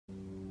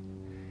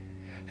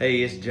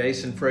Hey, it's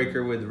Jason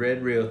Fraker with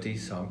Red Realty.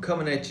 So I'm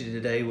coming at you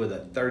today with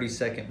a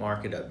 30-second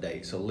market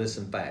update. So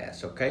listen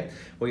fast, okay?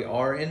 We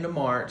are into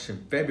March. In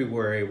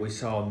February, we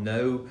saw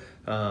no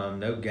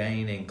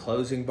gain in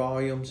closing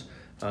volumes.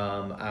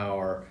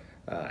 Our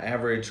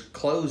average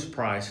close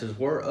prices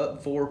were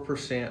up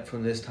 4%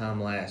 from this time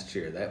last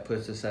year. That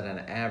puts us at an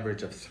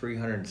average of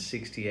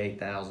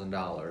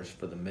 $368,000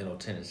 for the Middle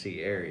Tennessee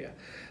area.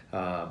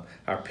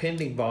 Our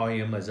pending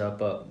volume is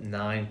up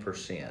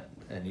 9%.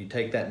 And you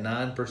take that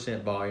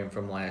 9% volume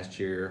from last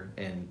year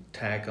and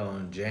tack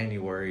on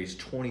January's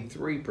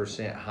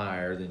 23%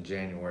 higher than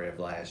January of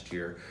last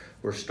year.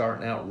 We're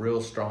starting out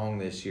real strong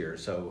this year.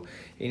 So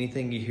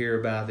anything you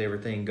hear about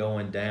everything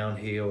going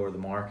downhill or the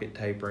market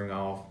tapering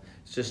off,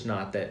 it's just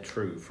not that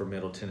true for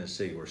Middle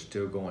Tennessee. We're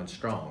still going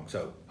strong.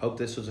 So hope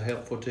this was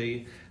helpful to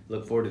you.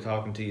 Look forward to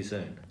talking to you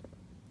soon.